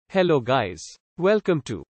Hello guys. Welcome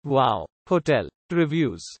to Wow Hotel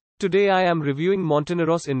Reviews. Today I am reviewing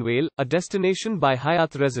Montaneros in Vail, a destination by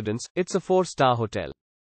Hyatt Residence. It's a 4-star hotel.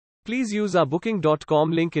 Please use our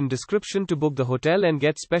booking.com link in description to book the hotel and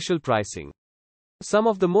get special pricing. Some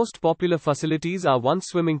of the most popular facilities are one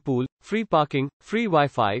swimming pool, free parking, free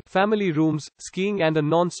Wi-Fi, family rooms, skiing and a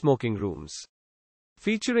non-smoking rooms.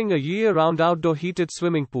 Featuring a year-round outdoor heated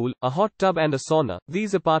swimming pool, a hot tub and a sauna,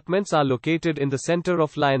 these apartments are located in the center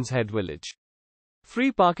of Lionshead Village.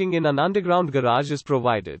 Free parking in an underground garage is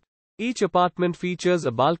provided. Each apartment features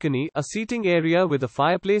a balcony, a seating area with a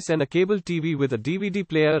fireplace and a cable TV with a DVD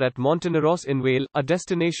player at Montaneros in Vail, a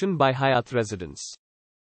destination by Hyatt Residence.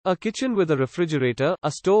 A kitchen with a refrigerator, a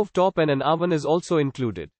stove top and an oven is also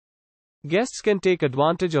included. Guests can take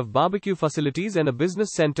advantage of barbecue facilities and a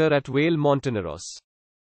business center at Vail Montaneros.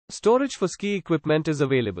 Storage for ski equipment is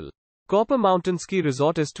available. Copper Mountain Ski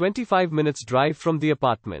Resort is 25 minutes drive from the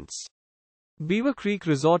apartments. Beaver Creek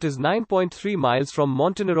Resort is 9.3 miles from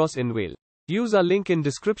Montaneros in Vail. Use our link in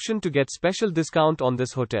description to get special discount on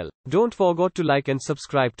this hotel. Don't forget to like and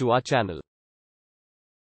subscribe to our channel.